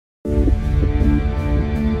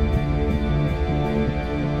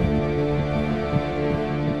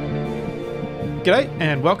G'day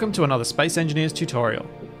and welcome to another Space Engineers tutorial.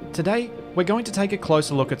 Today we're going to take a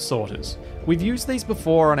closer look at sorters. We've used these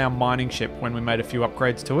before on our mining ship when we made a few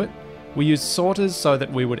upgrades to it. We used sorters so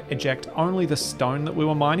that we would eject only the stone that we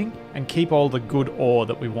were mining and keep all the good ore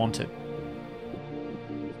that we wanted.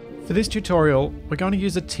 For this tutorial, we're going to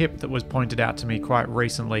use a tip that was pointed out to me quite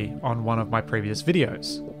recently on one of my previous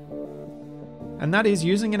videos. And that is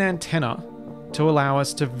using an antenna to allow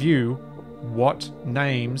us to view what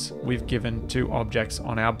names we've given to objects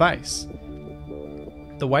on our base.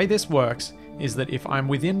 The way this works is that if I'm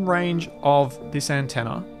within range of this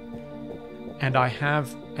antenna and I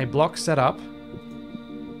have a block set up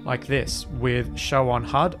like this with show on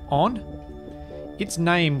HUD on, its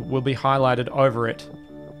name will be highlighted over it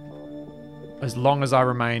as long as I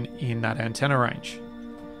remain in that antenna range.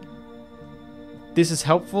 This is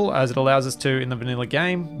helpful as it allows us to, in the vanilla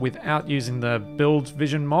game, without using the build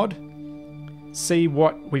vision mod, see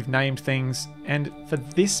what we've named things, and for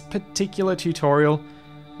this particular tutorial,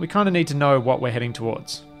 we kind of need to know what we're heading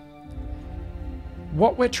towards.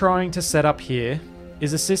 What we're trying to set up here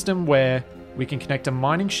is a system where we can connect a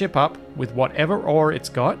mining ship up with whatever ore it's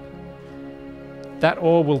got. That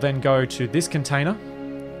ore will then go to this container.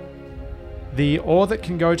 The ore that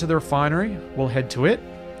can go to the refinery will head to it.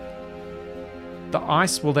 The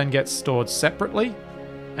ice will then get stored separately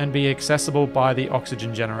and be accessible by the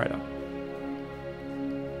oxygen generator.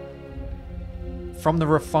 From the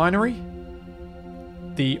refinery,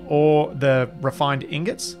 the refined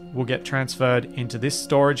ingots will get transferred into this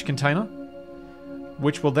storage container,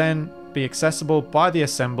 which will then be accessible by the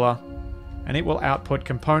assembler, and it will output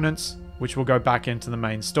components which will go back into the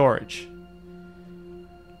main storage.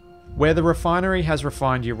 Where the refinery has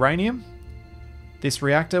refined uranium, this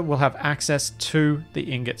reactor will have access to the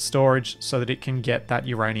ingot storage so that it can get that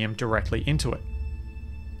uranium directly into it.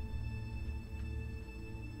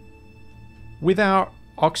 With our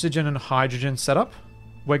oxygen and hydrogen setup,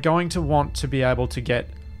 we're going to want to be able to get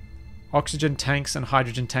oxygen tanks and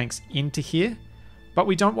hydrogen tanks into here, but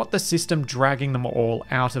we don't want the system dragging them all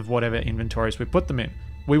out of whatever inventories we put them in.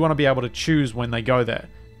 We want to be able to choose when they go there,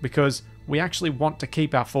 because we actually want to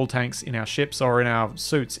keep our full tanks in our ships or in our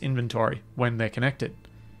suits inventory when they're connected.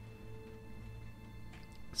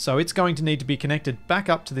 So it's going to need to be connected back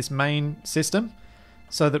up to this main system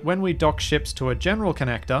so that when we dock ships to a general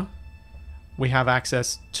connector, we have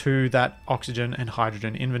access to that oxygen and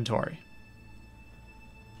hydrogen inventory.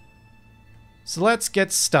 So let's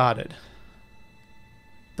get started.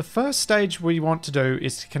 The first stage we want to do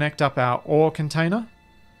is to connect up our ore container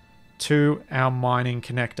to our mining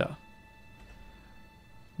connector.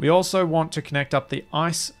 We also want to connect up the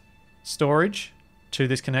ice storage to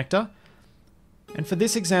this connector. And for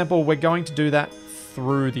this example, we're going to do that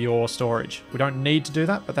through the ore storage. We don't need to do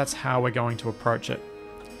that, but that's how we're going to approach it.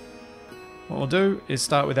 What we'll do is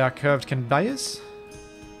start with our curved conveyors,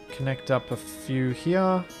 connect up a few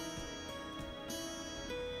here,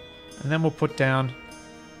 and then we'll put down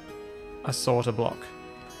a sorter block.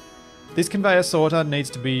 This conveyor sorter needs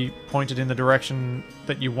to be pointed in the direction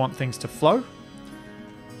that you want things to flow.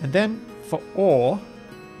 And then for ore,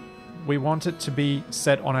 we want it to be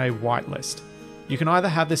set on a whitelist. You can either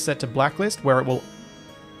have this set to blacklist, where it will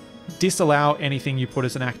disallow anything you put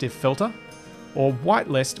as an active filter, or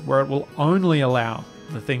whitelist, where it will only allow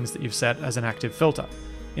the things that you've set as an active filter.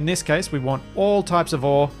 In this case, we want all types of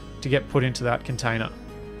ore to get put into that container.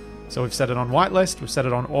 So we've set it on whitelist, we've set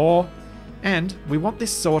it on ore, and we want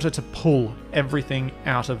this sorter to pull everything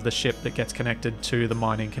out of the ship that gets connected to the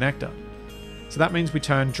mining connector. So that means we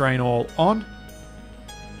turn drain all on,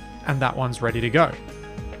 and that one's ready to go.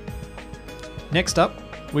 Next up,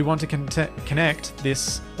 we want to connect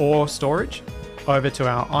this ore storage over to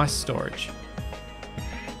our ice storage.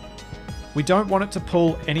 We don't want it to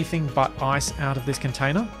pull anything but ice out of this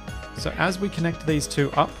container. So as we connect these two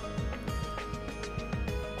up,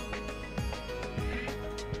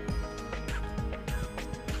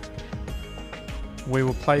 we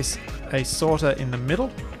will place a sorter in the middle,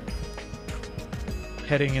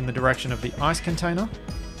 heading in the direction of the ice container.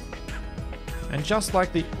 And just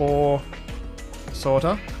like the ore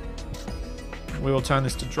sorter, we will turn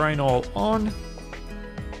this to drain all on.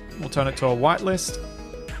 We'll turn it to a whitelist,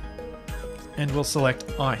 and we'll select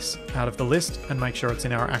ice out of the list and make sure it's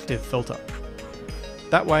in our active filter.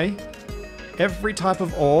 That way, every type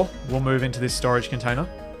of ore will move into this storage container,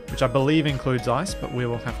 which I believe includes ice, but we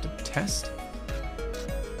will have to test.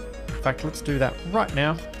 In fact, let's do that right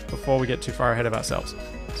now before we get too far ahead of ourselves.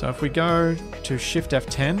 So if we go to Shift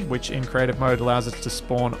F10, which in creative mode allows us to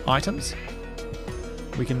spawn items,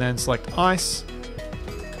 we can then select ice,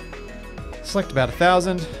 select about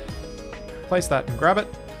 1,000, place that and grab it.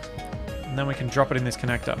 and then we can drop it in this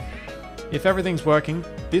connector. If everything's working,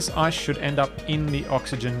 this ice should end up in the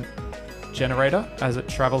oxygen generator as it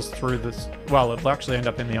travels through this. Well, it'll actually end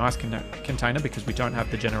up in the ice container because we don't have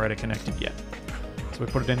the generator connected yet. So we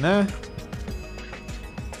put it in there.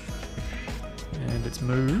 And it's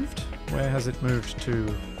moved. Where has it moved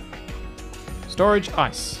to? Storage,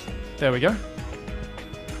 ice. There we go.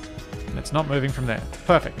 And it's not moving from there.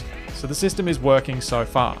 Perfect. So the system is working so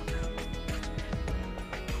far.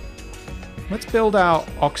 Let's build our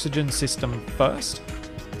oxygen system first.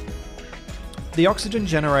 The oxygen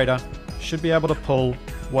generator should be able to pull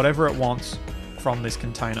whatever it wants from this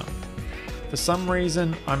container. For some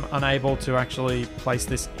reason, I'm unable to actually place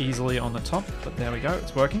this easily on the top, but there we go,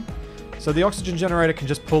 it's working. So the oxygen generator can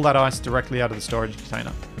just pull that ice directly out of the storage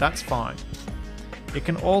container. That's fine. It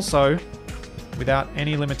can also, without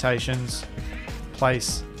any limitations,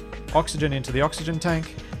 place oxygen into the oxygen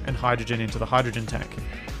tank and hydrogen into the hydrogen tank.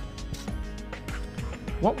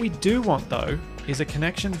 What we do want though is a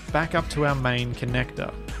connection back up to our main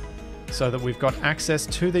connector so that we've got access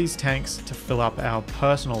to these tanks to fill up our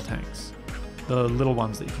personal tanks, the little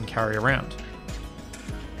ones that you can carry around.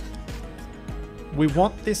 We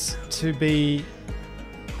want this to be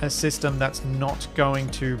a system that's not going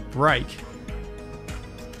to break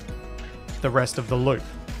the rest of the loop.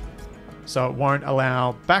 So it won't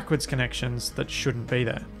allow backwards connections that shouldn't be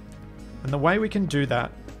there. And the way we can do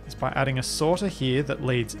that is by adding a sorter here that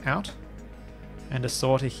leads out and a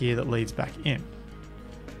sorter here that leads back in.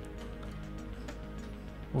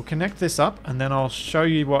 We'll connect this up and then I'll show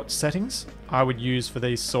you what settings I would use for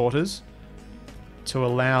these sorters to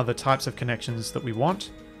allow the types of connections that we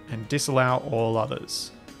want and disallow all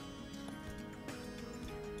others.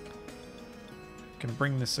 Can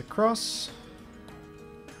bring this across.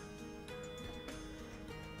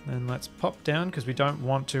 Then let's pop down because we don't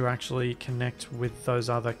want to actually connect with those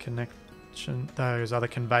other conveyors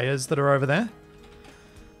that are over there.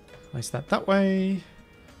 Place that way.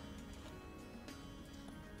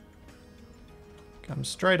 Come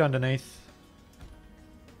straight underneath.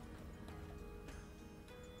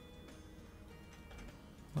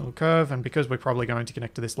 Little curve, and because we're probably going to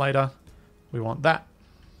connect to this later, we want that.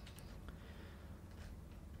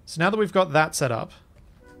 So now that we've got that set up,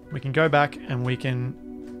 we can go back and we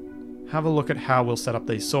can have a look at how we'll set up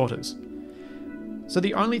these sorters. So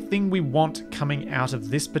the only thing we want coming out of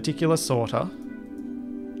this particular sorter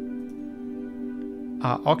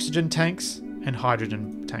are oxygen tanks and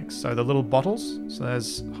hydrogen tanks. So the little bottles. So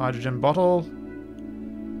there's hydrogen bottle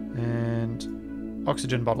and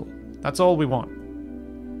oxygen bottle. That's all we want.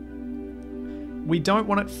 We don't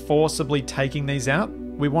want it forcibly taking these out.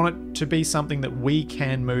 We want it to be something that we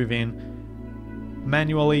can move in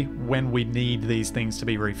manually when we need these things to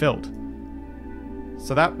be refilled.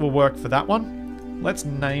 So that will work for that one. Let's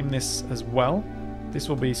name this as well. This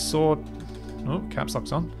will be caps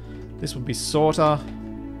lock's on. This will be sorter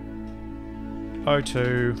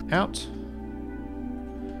O2 out.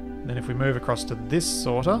 And then if we move across to this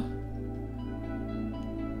sorter,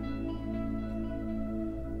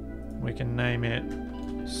 we can name it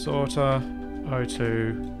sorter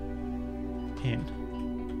O2 in.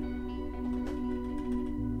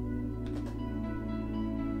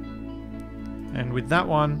 And with that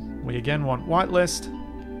one, we again want whitelist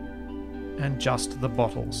and just the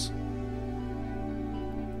bottles.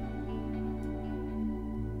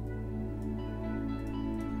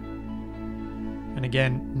 And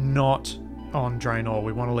again, not on drain ore.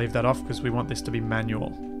 We want to leave that off because we want this to be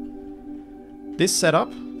manual. This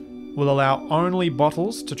setup will allow only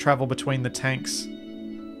bottles to travel between the tanks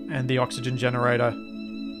and the oxygen generator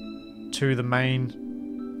to the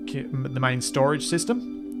main storage system.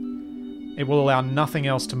 It will allow nothing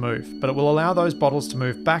else to move, but it will allow those bottles to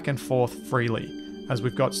move back and forth freely as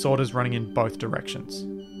we've got sorters running in both directions.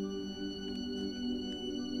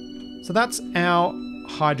 So that's our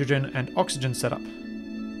hydrogen and oxygen setup.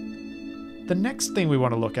 The next thing we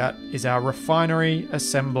want to look at is our refinery,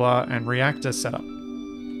 assembler, and reactor setup.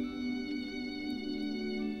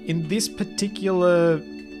 In this particular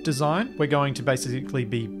design, we're going to basically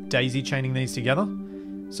be daisy chaining these together.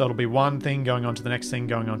 So it'll be one thing going on to the next thing,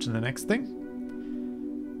 going on to the next thing.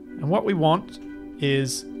 And what we want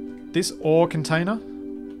is this ore container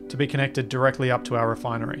to be connected directly up to our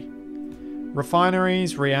refinery.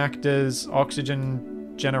 Refineries, reactors,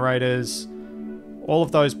 oxygen generators, all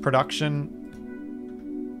of those production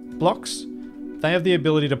blocks, they have the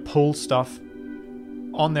ability to pull stuff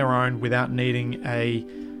on their own without needing a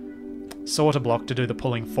sorter block to do the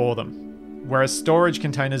pulling for them. Whereas storage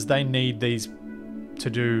containers, they need these to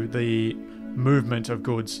do the movement of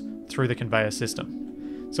goods through the conveyor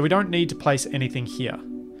system. So we don't need to place anything here.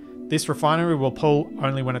 This refinery will pull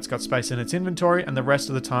only when it's got space in its inventory, and the rest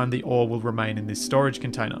of the time the ore will remain in this storage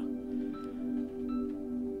container.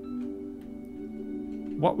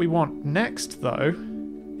 What we want next, though,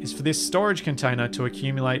 is for this storage container to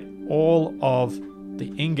accumulate all of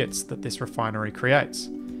the ingots that this refinery creates.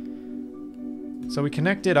 So we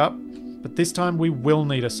connect it up, but this time we will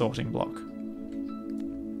need a sorting block.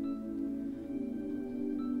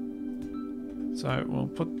 So we'll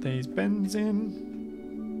put these bends in.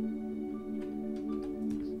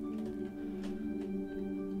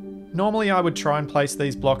 Normally I would try and place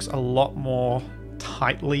these blocks a lot more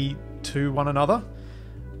tightly to one another,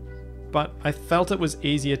 but I felt it was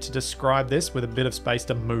easier to describe this with a bit of space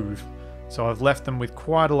to move. So I've left them with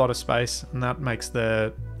quite a lot of space, and that makes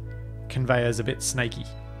the conveyors a bit snaky.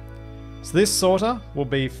 So this sorter will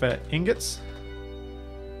be for ingots,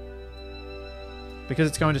 because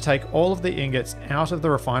it's going to take all of the ingots out of the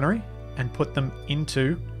refinery and put them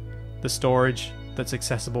into the storage that's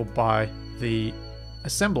accessible by the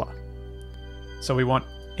assembler. So we want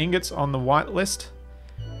ingots on the white list,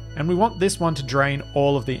 and we want this one to drain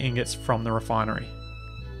all of the ingots from the refinery.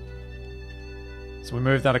 So we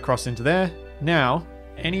move that across into there. Now,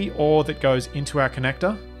 any ore that goes into our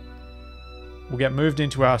connector will get moved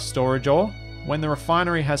into our storage ore. When the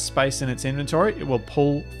refinery has space in its inventory, it will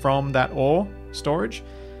pull from that ore storage,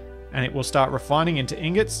 and it will start refining into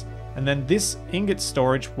ingots, and then this ingot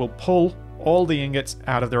storage will pull all the ingots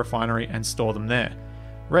out of the refinery and store them there,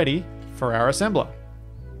 ready for our assembler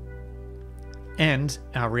and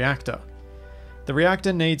our reactor. The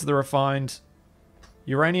reactor needs the refined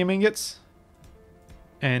uranium ingots,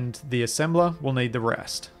 and the assembler will need the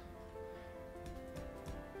rest.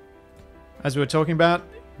 As we were talking about,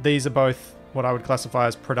 these are both what I would classify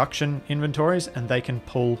as production inventories, and they can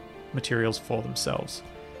pull materials for themselves.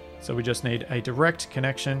 So we just need a direct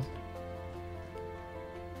connection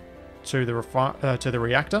to the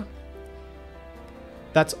reactor.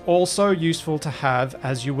 That's also useful to have,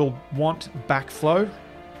 as you will want backflow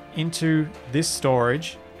into this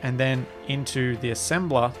storage and then into the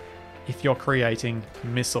assembler if you're creating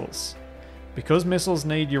missiles. Because missiles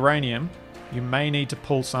need uranium, you may need to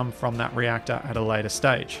pull some from that reactor at a later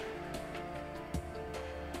stage.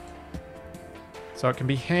 So it can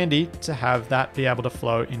be handy to have that be able to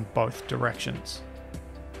flow in both directions.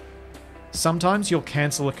 Sometimes you'll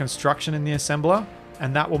cancel a construction in the assembler,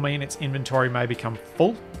 and that will mean its inventory may become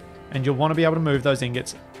full, and you'll want to be able to move those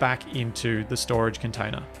ingots back into the storage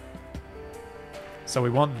container. So we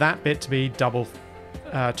want that bit to be double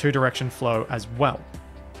two-direction flow as well.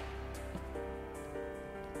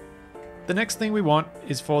 The next thing we want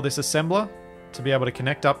is for this assembler to be able to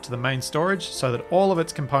connect up to the main storage so that all of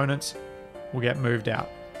its components will get moved out.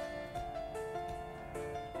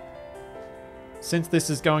 Since this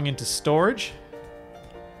is going into storage,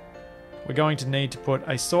 we're going to need to put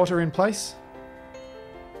a sorter in place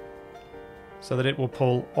so that it will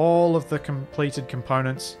pull all of the completed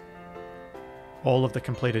components, all of the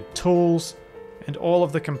completed tools, and all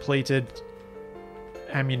of the completed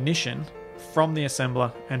ammunition from the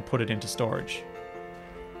assembler and put it into storage.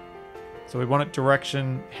 So we want it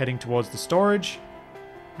direction heading towards the storage,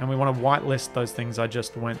 and we want to whitelist those things I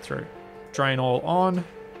just went through. Drain all on,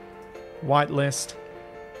 whitelist.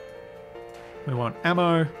 We want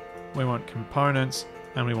ammo, we want components,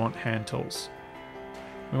 and we want hand tools.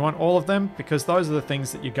 We want all of them because those are the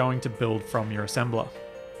things that you're going to build from your assembler.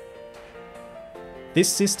 This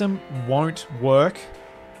system won't work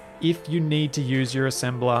if you need to use your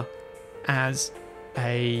assembler as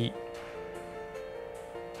a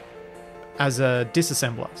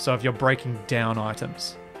disassembler. So if you're breaking down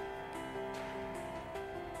items.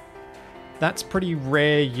 That's pretty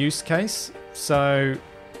rare use case, so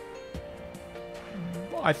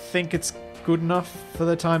I think it's good enough for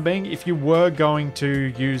the time being. If you were going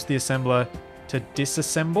to use the assembler to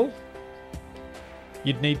disassemble,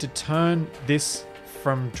 you'd need to turn this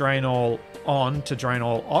from drain all on to drain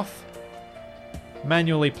all off,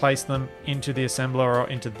 manually place them into the assembler or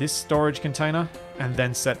into this storage container, and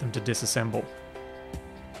then set them to disassemble.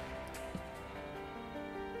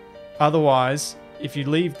 Otherwise, if you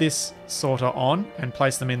leave this sorter on and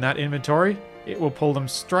place them in that inventory, it will pull them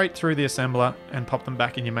straight through the assembler and pop them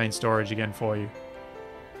back in your main storage again for you.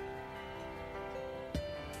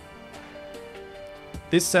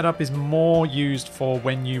 This setup is more used for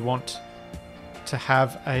when you want to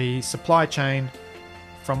have a supply chain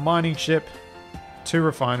from mining ship to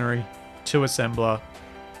refinery to assembler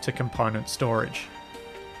to component storage.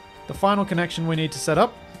 The final connection we need to set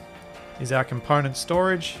up is our component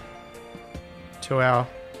storage to our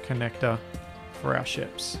connector for our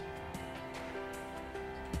ships.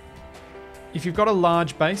 if you've got a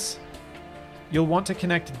large base, you'll want to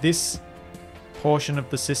connect this portion of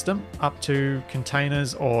the system up to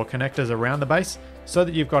containers or connectors around the base so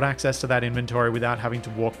that you've got access to that inventory without having to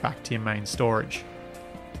walk back to your main storage.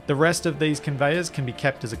 The rest of these conveyors can be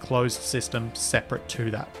kept as a closed system separate to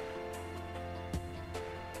that.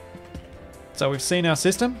 So we've seen our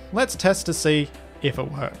system. Let's test to see if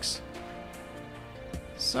it works.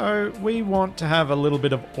 So we want to have a little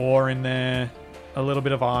bit of ore in there, a little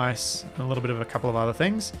bit of ice, and a little bit of a couple of other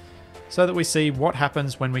things, so that we see what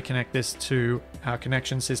happens when we connect this to our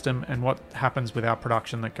connection system and what happens with our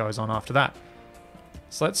production that goes on after that.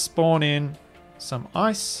 So let's spawn in some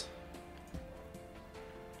ice.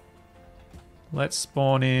 Let's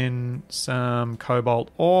spawn in some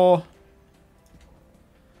cobalt ore.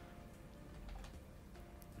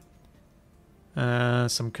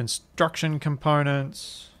 Some construction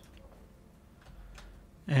components.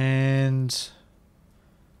 And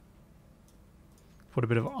put a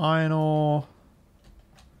bit of iron ore.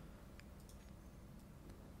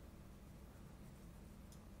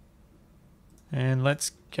 And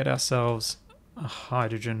let's get ourselves a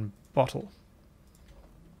hydrogen bottle.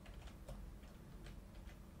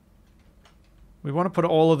 We want to put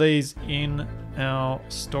all of these in our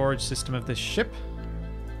storage system of this ship.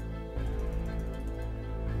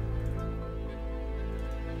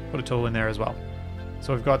 Put a tool in there as well.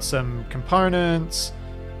 So we've got some components,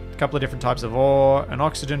 a couple of different types of ore, an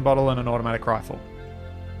oxygen bottle, and an automatic rifle.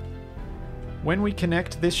 When we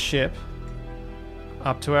connect this ship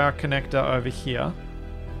up to our connector over here,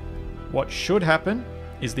 what should happen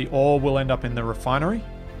is the ore will end up in the refinery,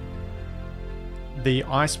 the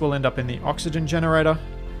ice will end up in the oxygen generator,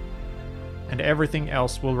 and everything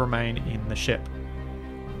else will remain in the ship.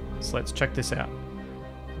 So let's check this out.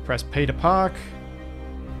 Press P to park.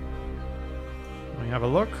 We have a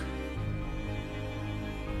look.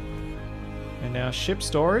 And our ship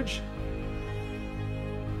storage.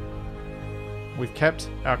 We've kept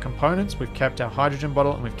our components, we've kept our hydrogen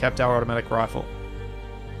bottle, and we've kept our automatic rifle.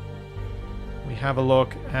 We have a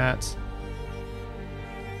look at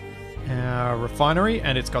our refinery,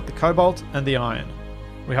 and it's got the cobalt and the iron.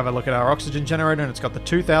 We have a look at our oxygen generator, and it's got the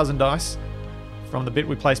 2000 dice from the bit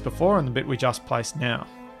we placed before and the bit we just placed now.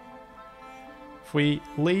 If we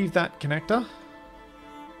leave that connector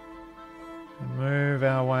and move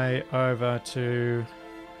our way over to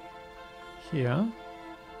here,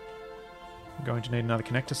 we're going to need another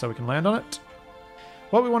connector so we can land on it.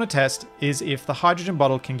 What we want to test is if the hydrogen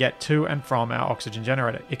bottle can get to and from our oxygen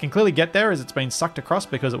generator. It can clearly get there as it's been sucked across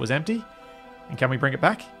because it was empty. And can we bring it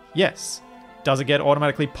back? Yes. Does it get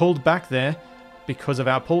automatically pulled back there because of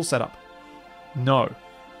our pull setup? No.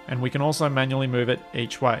 And we can also manually move it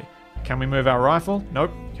each way. Can we move our rifle?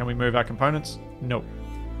 Nope. Can we move our components? Nope.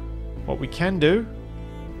 What we can do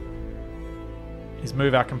is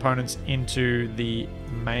move our components into the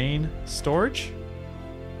main storage.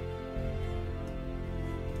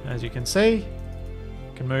 As you can see,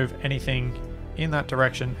 you can move anything in that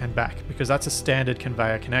direction and back because that's a standard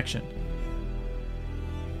conveyor connection.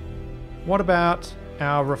 What about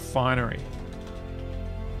our refinery?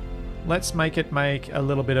 Let's make it make a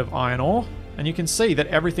little bit of iron ore, and you can see that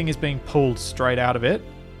everything is being pulled straight out of it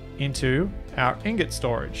into our ingot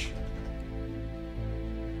storage.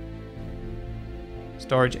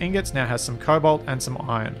 Storage ingots now has some cobalt and some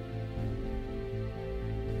iron.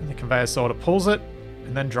 And the conveyor sort of pulls it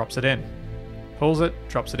and then drops it in. Pulls it,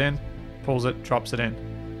 drops it in, pulls it, drops it in.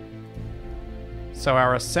 So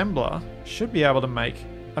our assembler should be able to make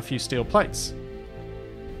a few steel plates.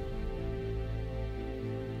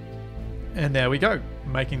 And there we go,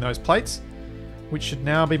 making those plates, which should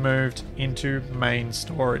now be moved into main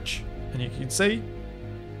storage. And you can see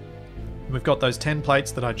we've got those 10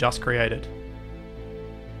 plates that I just created.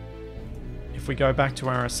 If we go back to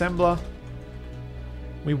our assembler,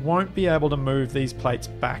 we won't be able to move these plates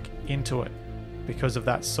back into it because of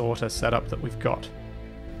that sorter setup that we've got.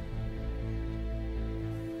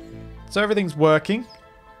 So everything's working.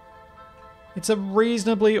 It's a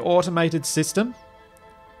reasonably automated system.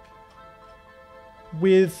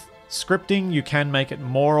 With scripting, you can make it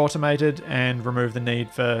more automated and remove the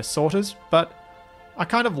need for sorters, but I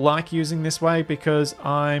kind of like using this way because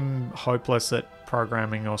I'm hopeless at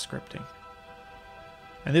programming or scripting.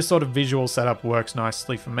 And this sort of visual setup works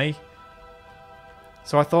nicely for me.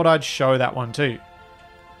 So I thought I'd show that one too.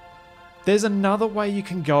 There's another way you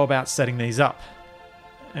can go about setting these up.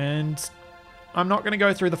 And I'm not going to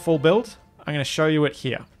go through the full build. I'm going to show you it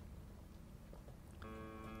here.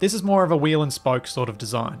 This is more of a wheel and spoke sort of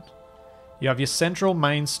design. You have your central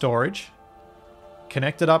main storage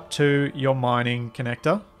connected up to your mining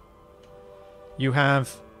connector. You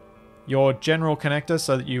have your general connector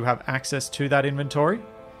so that you have access to that inventory,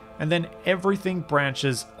 and then everything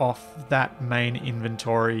branches off that main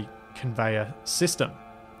inventory conveyor system.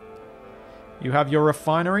 You have your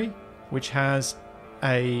refinery, which has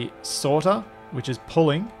a sorter, which is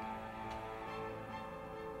pulling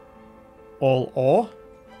all ore,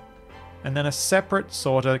 and then a separate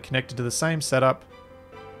sorter connected to the same setup,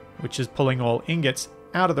 which is pulling all ingots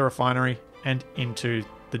out of the refinery and into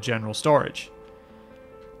the general storage.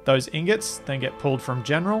 Those ingots then get pulled from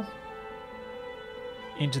general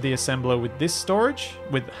into the assembler with this storage,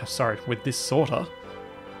 with this sorter,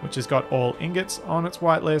 which has got all ingots on its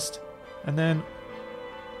whitelist, and then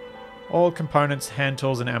all components, hand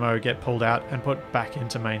tools, and ammo get pulled out and put back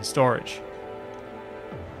into main storage.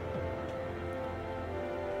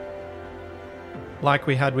 Like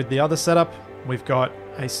we had with the other setup, we've got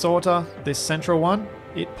a sorter, this central one.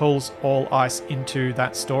 It pulls all ice into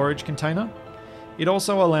that storage container. It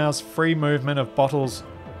also allows free movement of bottles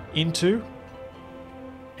into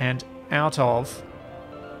and out of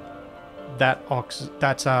that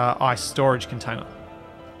ice storage container.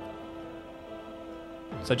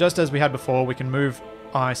 So just as we had before, we can move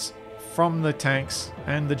ice from the tanks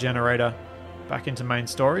and the generator back into main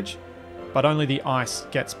storage, but only the ice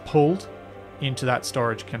gets pulled into that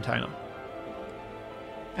storage container.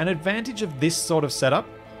 An advantage of this sort of setup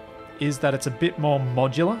is that it's a bit more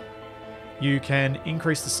modular. You can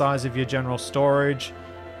increase the size of your general storage.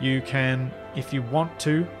 You can, if you want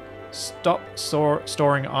to, stop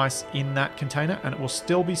storing ice in that container and it will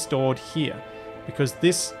still be stored here because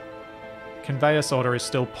this conveyor sorter is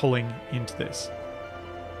still pulling into this.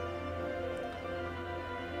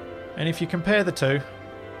 And if you compare the two,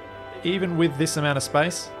 even with this amount of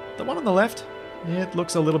space, the one on the left, it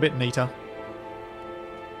looks a little bit neater.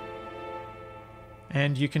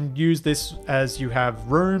 And you can use this as you have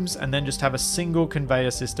rooms and then just have a single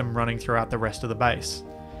conveyor system running throughout the rest of the base.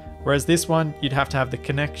 Whereas this one, you'd have to have the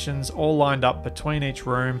connections all lined up between each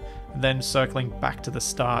room and then circling back to the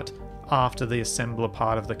start after the assembler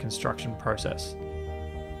part of the construction process.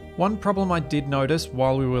 One problem I did notice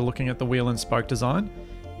while we were looking at the wheel and spoke design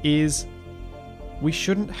is we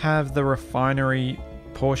shouldn't have the refinery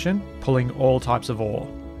portion pulling all types of ore.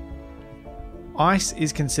 Ice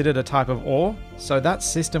is considered a type of ore, so that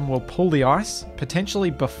system will pull the ice, potentially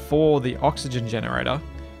before the oxygen generator,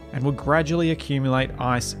 and will gradually accumulate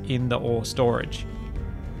ice in the ore storage.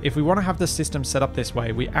 If we want to have the system set up this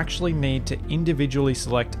way, we actually need to individually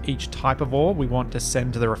select each type of ore we want to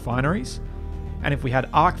send to the refineries. And if we had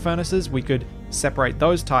arc furnaces, we could separate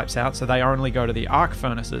those types out so they only go to the arc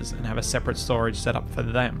furnaces and have a separate storage set up for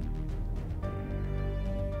them.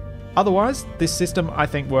 Otherwise, this system I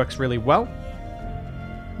think works really well.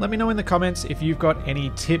 Let me know in the comments if you've got any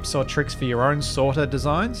tips or tricks for your own sorter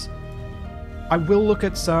designs. I will look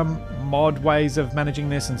at some mod ways of managing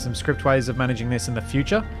this and some script ways of managing this in the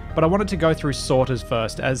future, but I wanted to go through sorters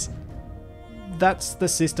first, as that's the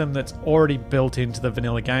system that's already built into the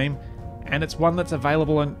vanilla game, and it's one that's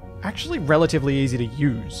available and actually relatively easy to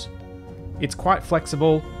use. It's quite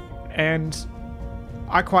flexible, and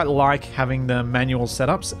I quite like having the manual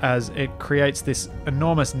setups as it creates this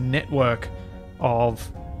enormous network of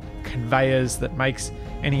conveyors that makes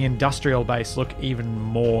any industrial base look even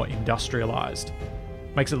more industrialized.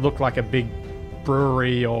 Makes it look like a big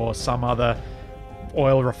brewery or some other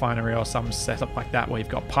oil refinery or some setup like that where you've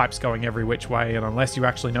got pipes going every which way, and unless you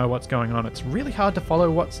actually know what's going on, it's really hard to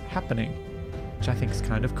follow what's happening, which I think is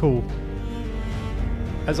kind of cool.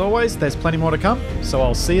 As always, there's plenty more to come, so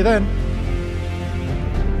I'll see you then.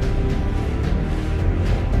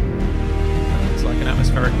 Looks like an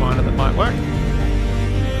atmospheric miner that might work.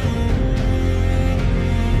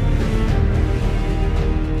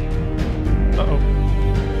 Uh-oh.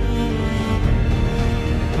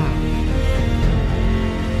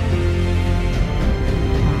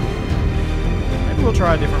 Maybe we'll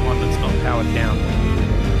try a different one that's not powered down.